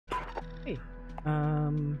Hey,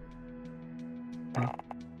 hi.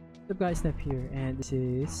 What's up guys, Steph here, and this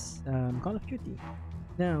is Call of Duty.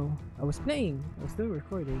 Now, I was still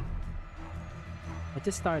recording. I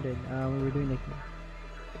just started, we were doing like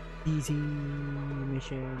easy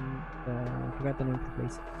mission, I forgot the name of the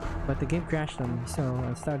place. But the game crashed on me, so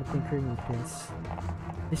I started tinkering with this.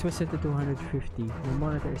 This was set to 250, the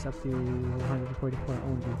monitor is up to 144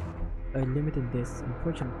 only. I limited this,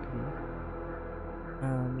 unfortunately.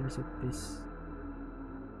 Let's set this.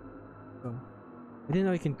 Oh. I didn't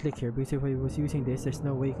know you can click here because if I was using this, there's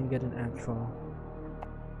no way you can get an actual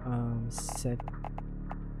set.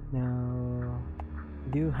 Now,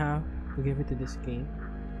 you do have to give it to this game.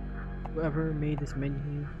 Whoever made this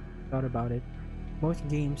menu thought about it. Most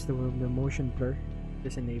games, the motion blur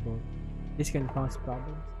is enabled. This can cause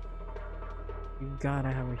problems. You gotta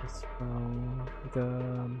have a strong,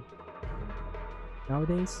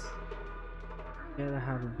 nowadays, you gotta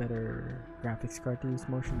have a better graphics card to use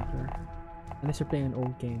motion blur. Unless you're playing an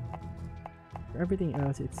old game. For everything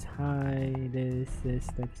else, it's high. This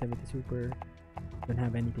 37 to super. Don't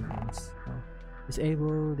have anything else. So,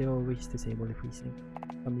 disable. They always disable the FreeSync.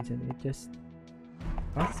 For some reason, it just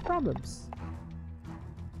causes problems.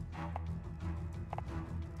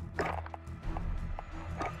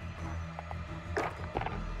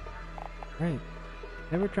 Right.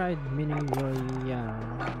 Never tried Mini Royale.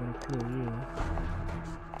 I'm gonna clear you.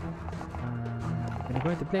 I'm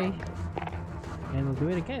going to play. And we'll do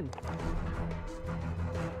it again.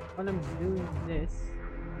 While I'm doing this,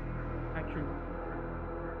 actually,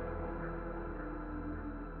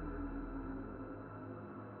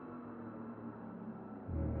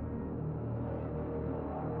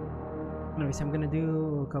 anyways, I'm gonna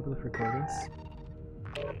do a couple of recordings.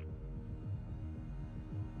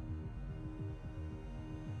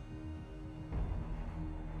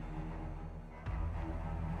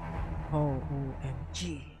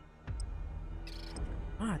 OMG.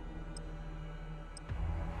 What?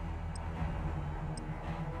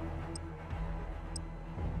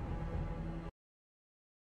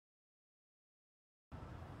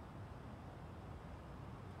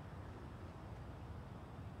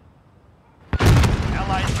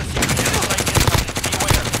 Allies receiving insight incoming.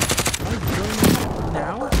 Beware.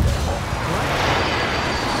 Now? What?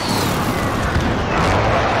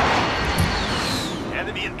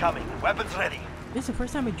 Enemy incoming. Weapons ready. This is the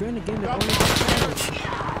first time I joined the game that only has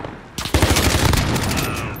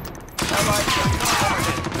Allies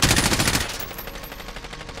overhead.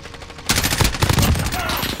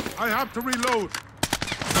 I have to reload.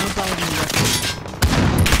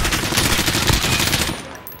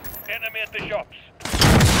 Enemy at the shops.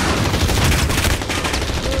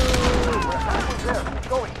 There.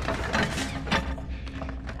 Going.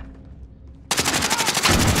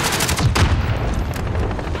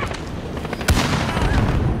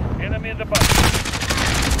 Enemy in the bus.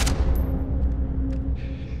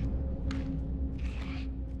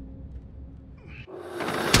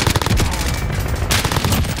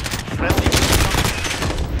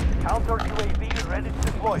 Counter UAV ready to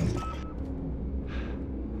deploy.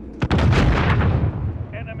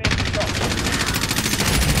 Enemy in the shop.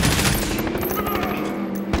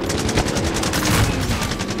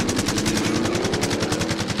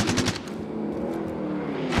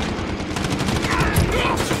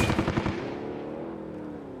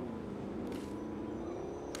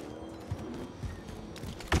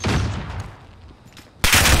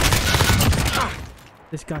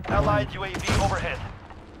 This got Allied UAV overhead.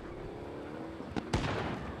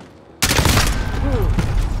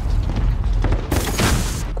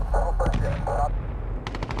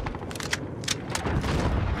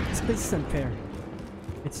 This place is unfair.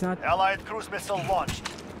 It's not. Allied cruise missile launched.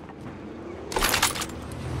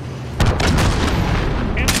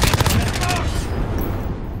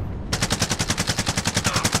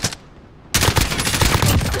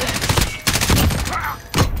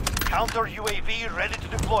 Counter UAV ready to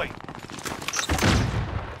deploy.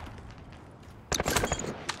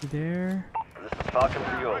 There. This is Falcon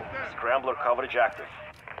 3-0. Scrambler coverage active.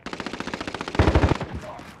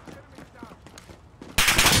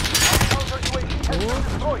 Counter UAV has been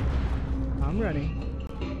deployed. I'm ready.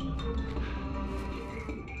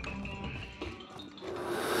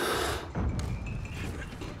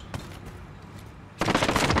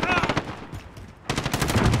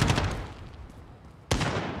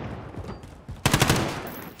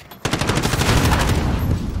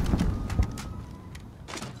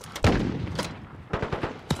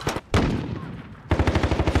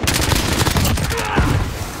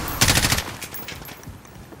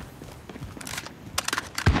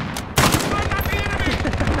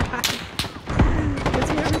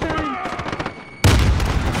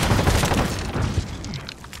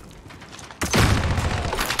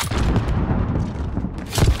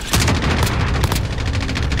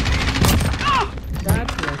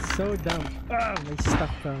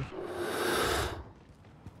 fell.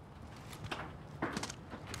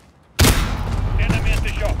 Enemy at the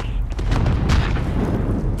shops.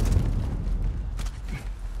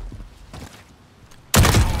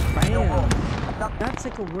 Bam! That's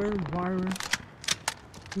like a World War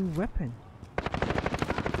II weapon.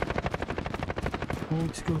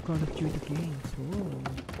 Old school Call of Duty games. Whoa.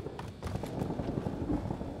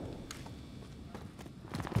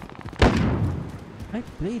 I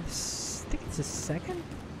played this. I think it's the second.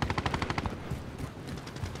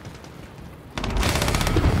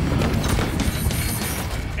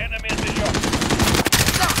 Enemy at the shops.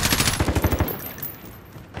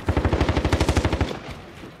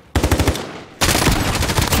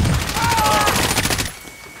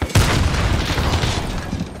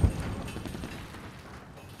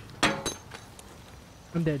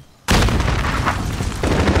 I'm dead.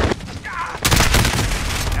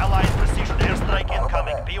 Allied precision airstrike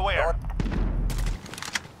incoming. Beware.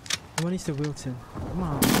 One is the Wilson. Come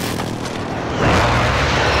on.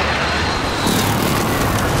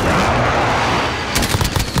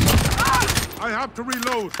 I have to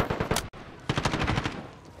reload.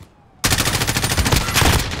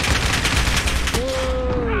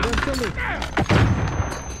 Whoa! Don't kill me.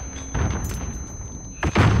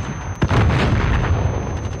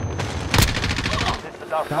 This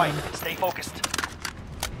is our fight. Stay focused.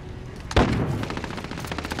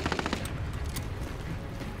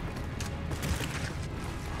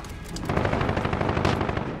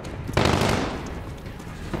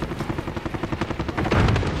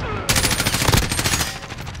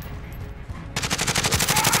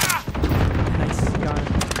 Nice, got it.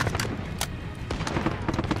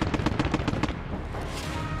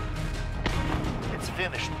 It's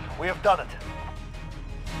finished. We have done it.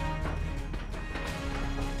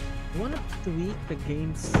 One of the week the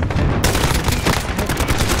games. I'm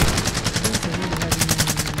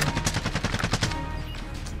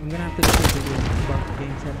gonna have to do a video about the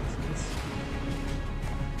game settings.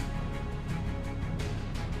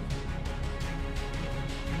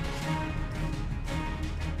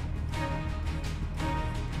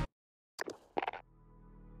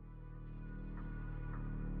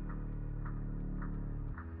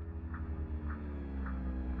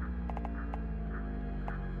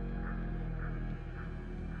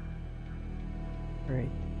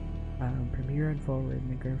 Alright. From here on forward,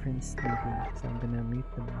 my girlfriend's sleeping, so I'm gonna mute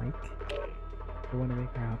the mic. I wanna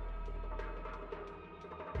wake her up.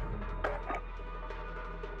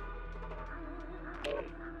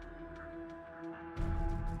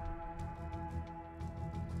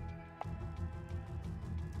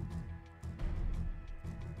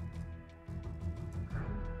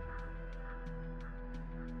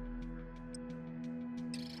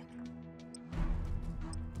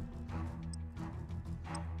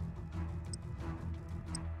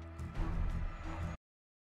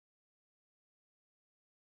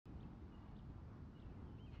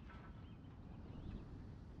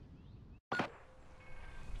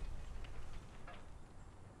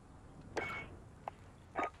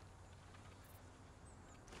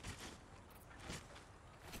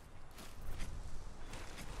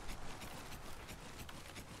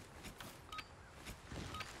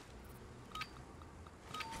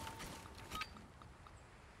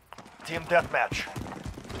 Team deathmatch.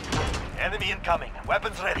 Enemy incoming.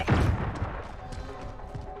 Weapons ready.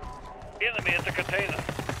 Enemy at the container.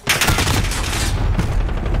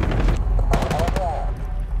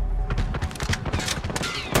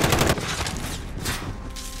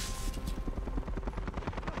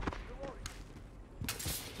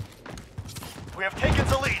 We have taken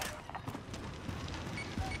the lead.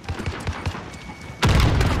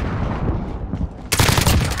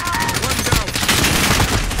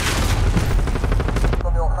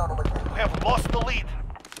 We have lost the lead.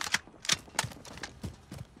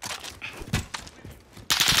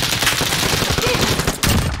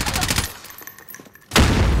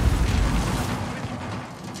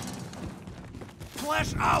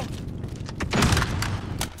 Flash out!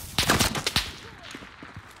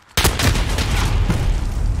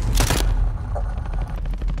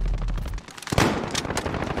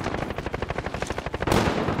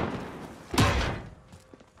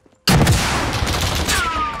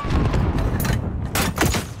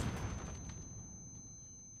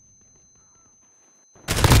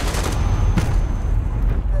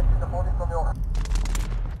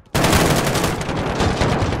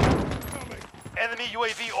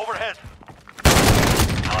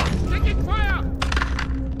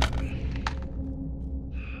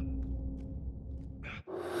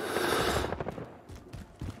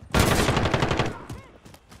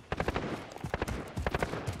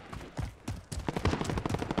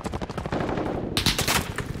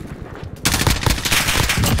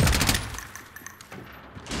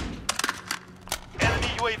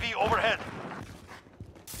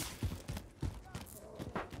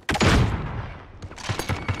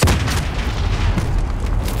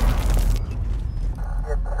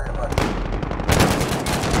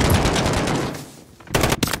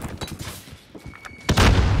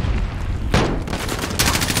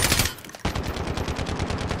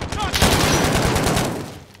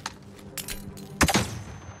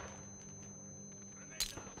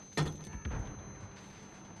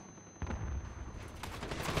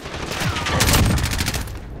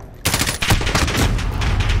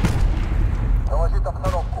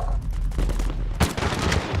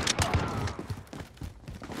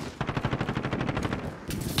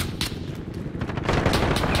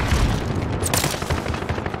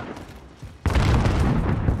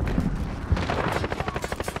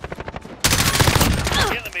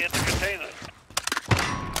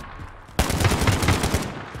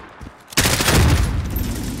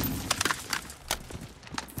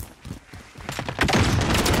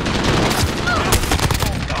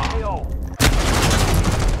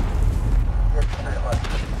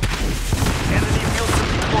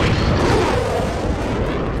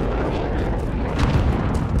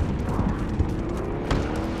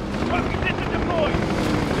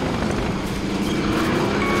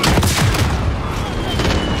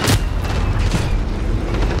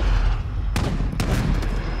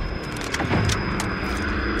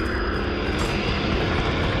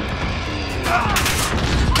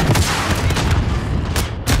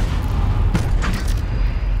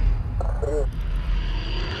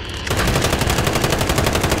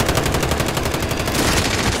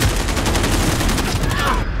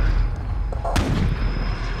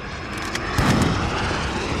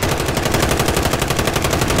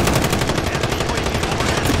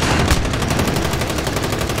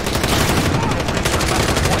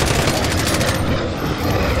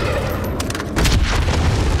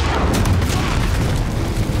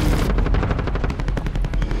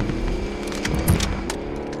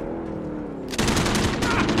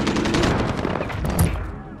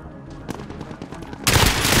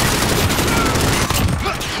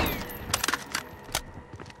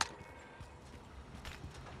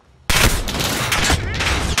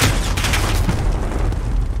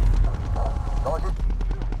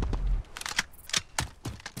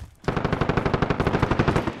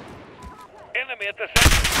 at the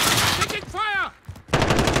center. Taking fire!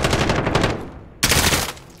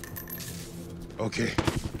 Okay.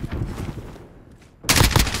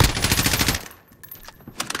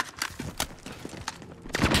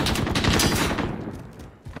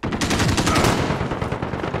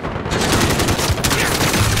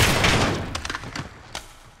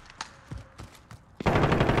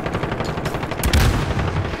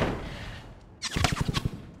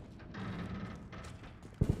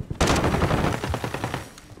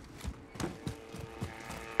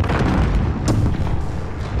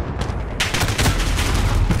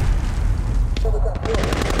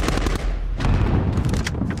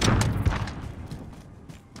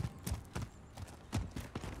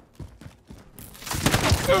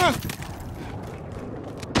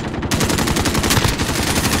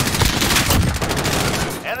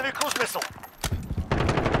 Enemy cruise missile.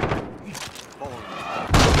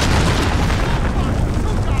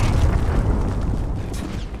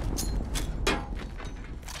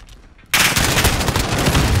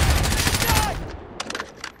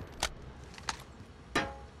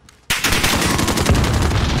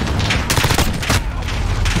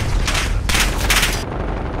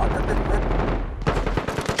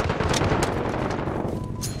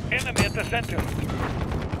 Enemy at the center.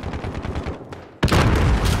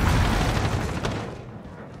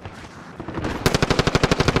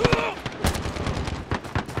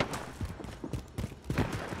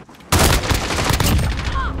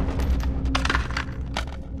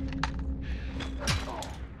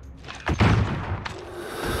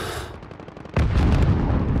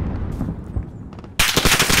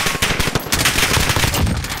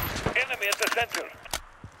 Enemy at the center.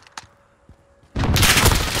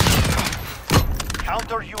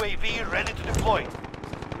 Counter UAV ready to deploy.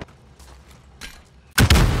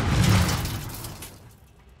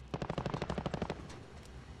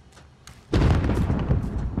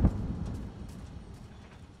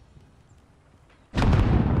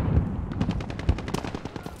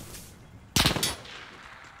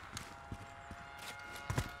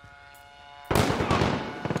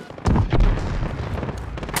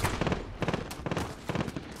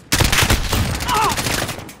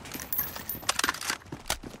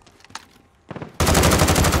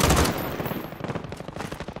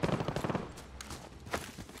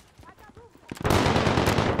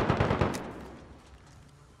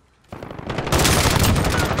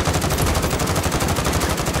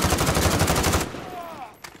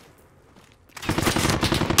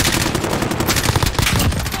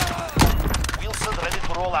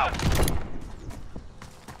 Roll out.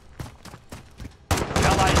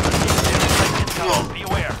 Allies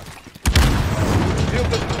beware. Field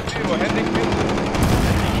 2-0, heading field.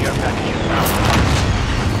 Here, package inbound.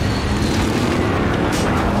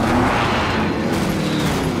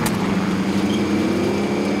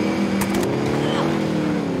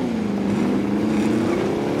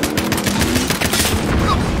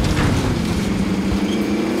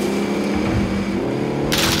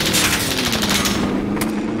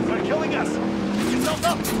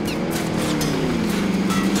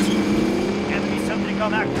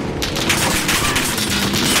 On active.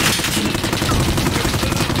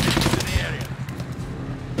 To the area.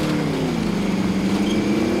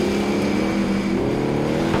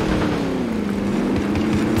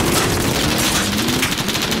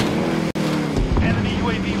 Enemy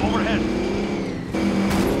UAV overhead.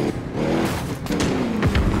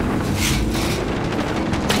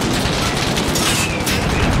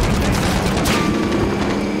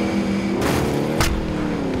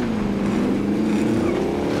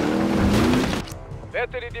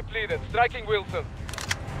 Battery depleted. Striking Wilson.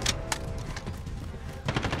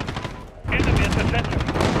 Enemy at the center.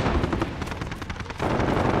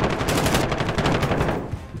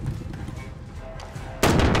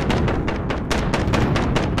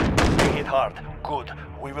 We hit hard. Good.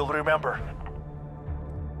 We will remember.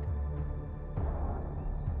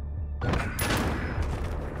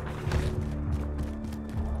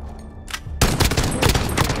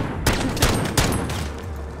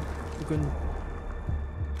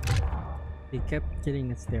 They kept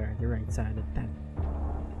killing us there, the right side of that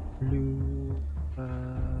blue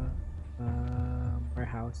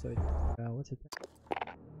warehouse. So it's what's it?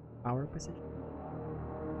 Our position.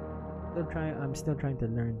 I'm still trying to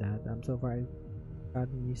learn that. So far I've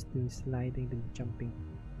gotten used to sliding and jumping,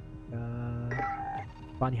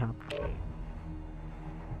 bunny hop.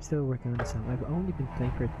 I'm still working on this. I've only been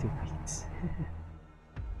playing for 2 weeks.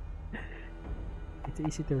 It's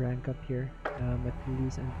easy to rank up here, at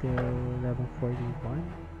least until level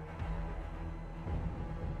 41.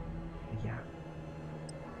 Yeah.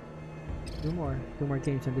 Two more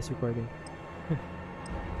games on this recording.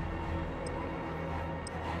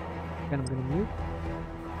 And I'm gonna mute.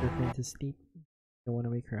 Girlfriend to sleep. Don't wanna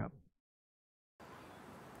wake her up.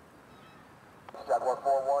 Shot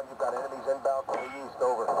 141, you've got enemies inbound to the east,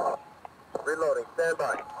 over. Reloading, stand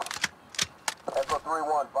by. Echo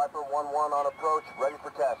 3-1, Viper 1-1 on approach, ready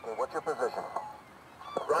for tasking. What's your position?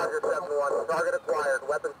 Roger, 7-1, target acquired,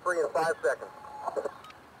 weapons free in 5 seconds.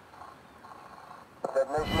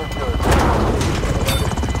 Detonation is good.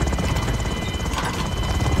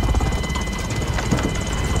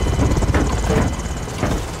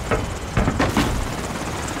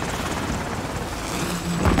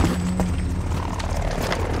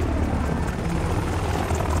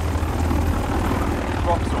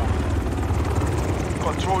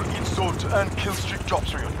 To earn kill streak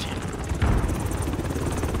jobs for your team.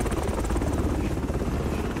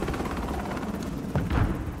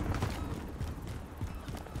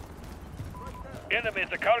 Enemy at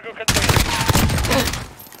the cargo container.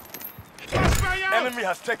 Enemy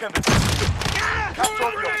has taken the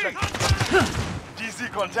capture the objective. DZ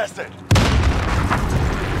contested.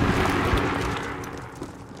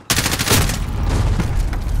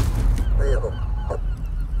 Vehicle.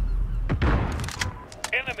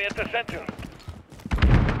 Enemy at the center.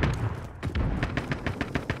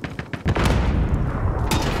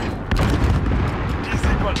 DZ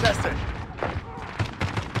contested.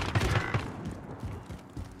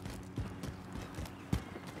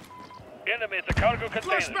 Enemy at the cargo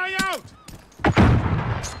container. Flashbang out!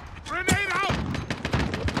 Grenade out!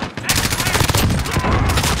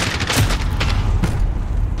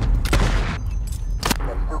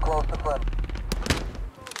 That's too close to front.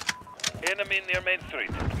 Enemy near Main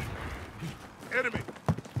Street. Enemy!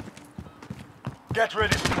 Get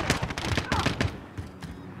ready to move.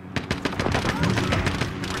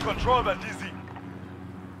 We control the DZ.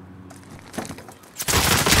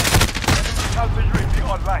 Enemy counter UAV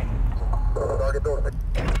online. Target door.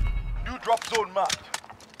 New drop zone marked.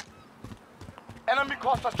 Enemy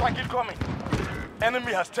cluster strike incoming.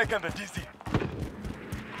 Enemy has taken the DZ.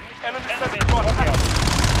 Enemy Enemy sent across at action.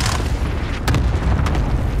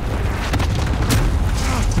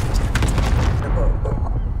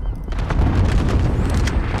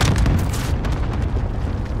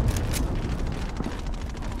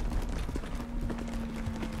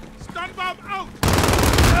 Stun bomb out!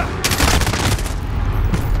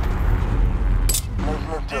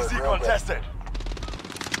 DZ contested.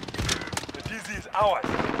 The DZ is ours.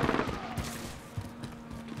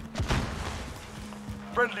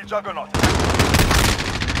 Friendly juggernaut.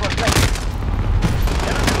 Contested.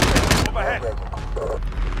 Enemy overhead.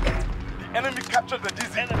 The enemy captured the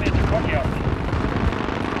DZ. Enemy at the courtyard.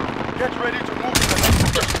 Get ready to move to the next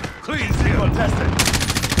location. Clean DZ contested.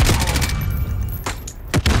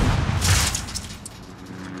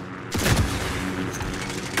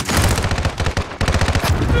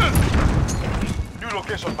 New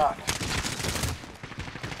location marked.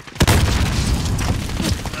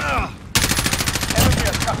 Enemy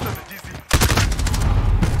has captured the DZ.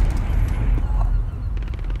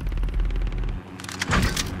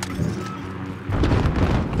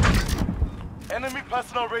 Enemy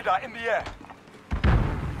personal radar in the air.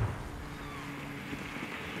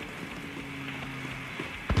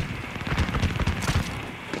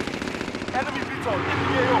 Enemy VTOL in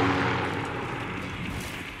the AO.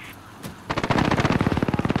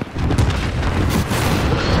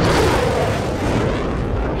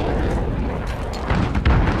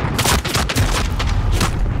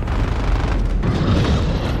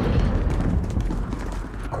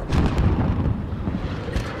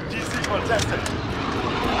 Contested.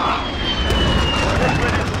 Get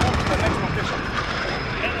ready to move to the next location.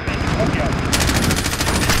 Enemy at the courtyard.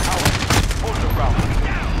 Hold the ground.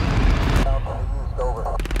 Down to the east, over.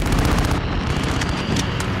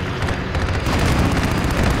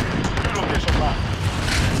 New location marked.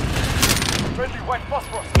 Friendly white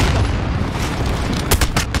phosphorus.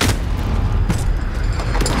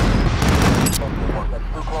 That's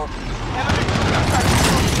too close. Enemy attack.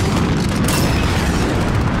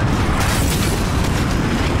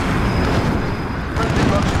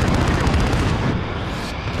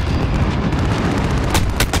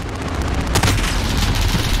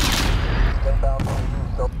 Inbound to the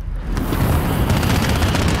east, over.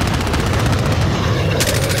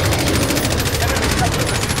 Enemy captured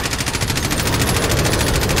the DZ.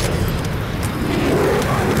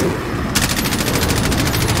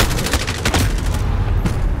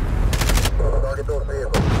 Target door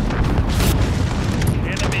vehicle.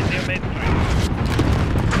 Enemy near Main Street.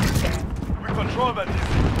 We control the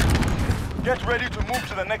DZ. Get ready to move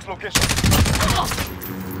to the next location.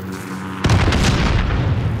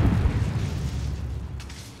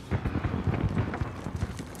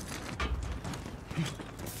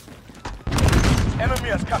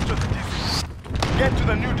 has captured the DZ. Get to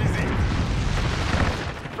the new DZ.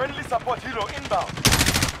 Friendly support helo inbound.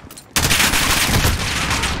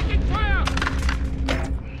 Taking fire!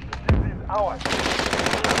 The DZ is ours.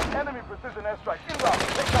 Enemy precision airstrike inbound.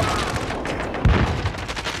 Take cover.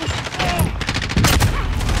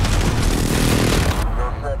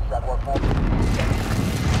 Your set, shot 1-4.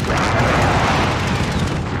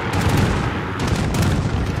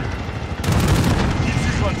 DZ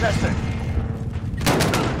contested.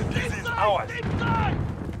 DZ is ours.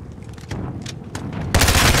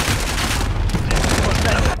 DZ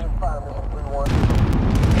contested. Fire mission 3-1.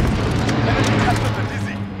 Enemy captured the DZ.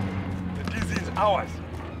 The DZ is ours.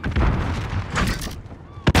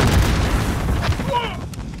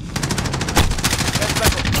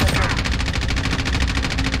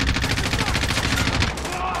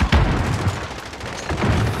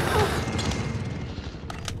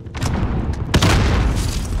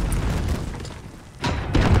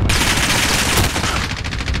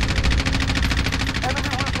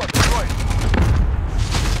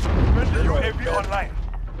 Online.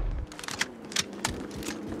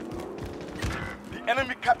 The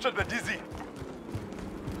enemy captured the DZ.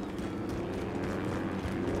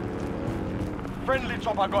 Friendly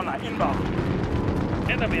chopper gunner inbound.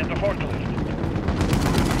 Enemy at the forklift.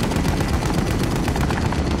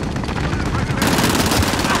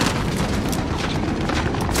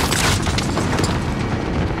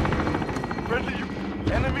 Friendly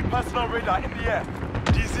enemy personal radar in the air.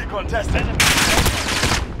 DZ contested.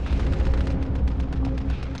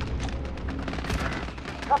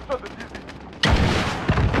 Capture the DZ.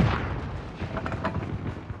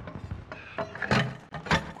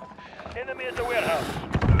 Enemy at the warehouse.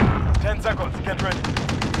 10 seconds, get ready.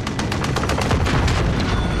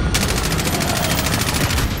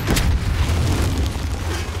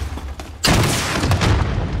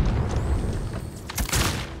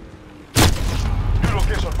 New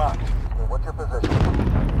location marked. Okay, what's your position?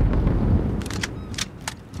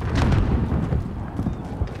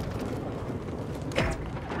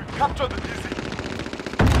 Capture the DZ.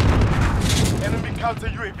 Enemy counter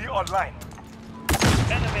UAV online.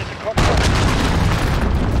 Enemy at the cockpit.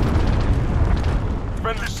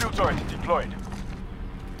 Friendly shield turret deployed.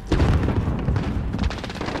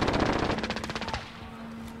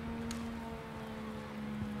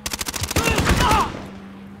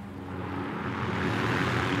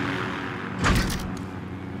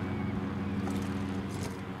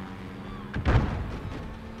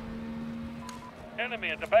 Enemy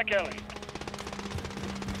at the back alley.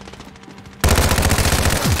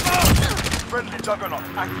 Friendly juggernaut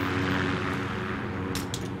active.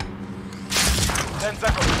 10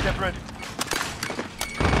 seconds, get ready.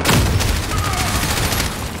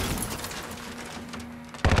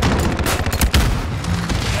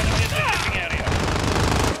 Enemy in the shipping area.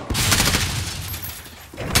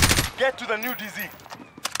 Get to the new DZ.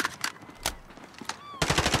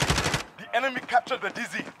 The enemy captured the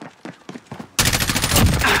DZ.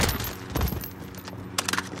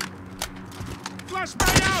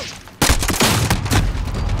 Flashbang out!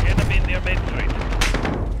 Enemy near Main Street.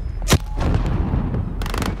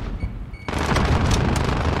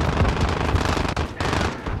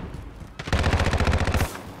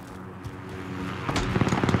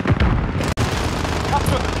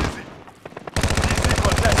 Capture the DZ. DZ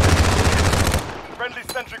contested. Friendly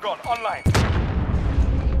sentry gun online.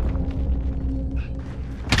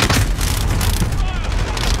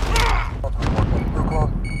 Too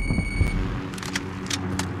close.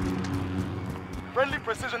 Friendly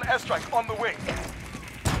precision airstrike on the way.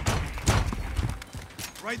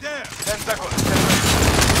 Right there! 10 seconds, get ready.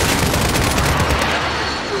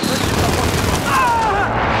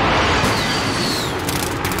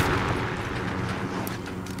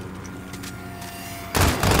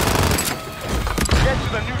 Get to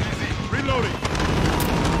the new DZ. Reloading!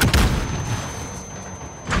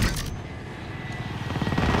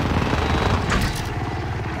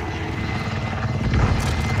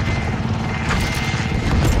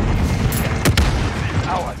 DZ is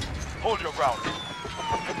ours. Hold your ground.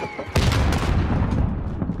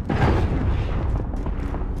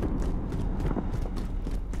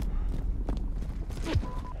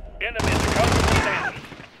 Enemy at the counter stand.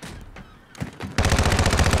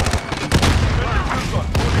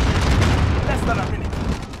 Less than a minute.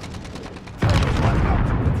 Time is running out.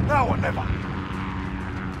 It's now or never.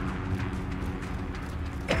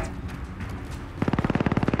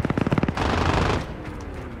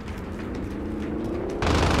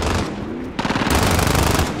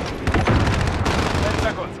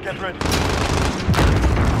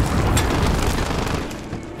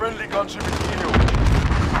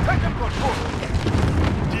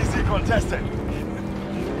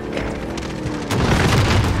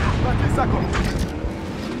 seconds.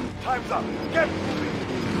 Time's up. Get moving.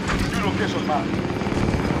 New location mark.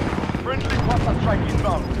 Friendly cluster strike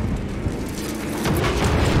inbound.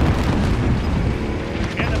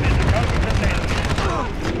 Enemies are counting containers.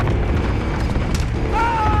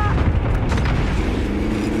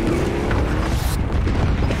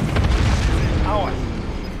 Ours.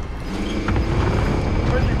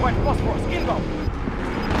 Friendly white phosphorus inbound.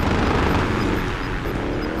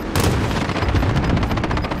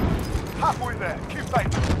 Halfway there. Keep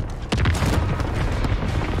tight.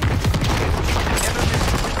 Enemy.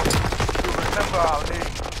 You remember our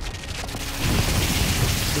name.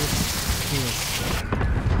 This is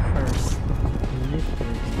first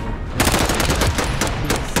lifted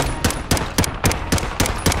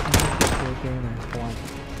gamer one.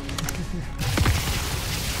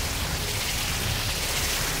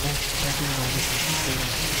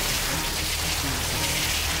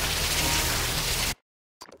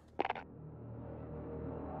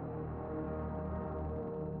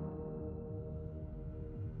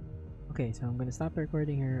 Okay, so I'm gonna stop the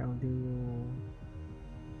recording here. I'll do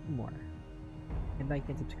more. And like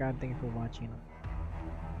and subscribe. Thank you for watching.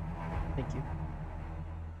 Thank you.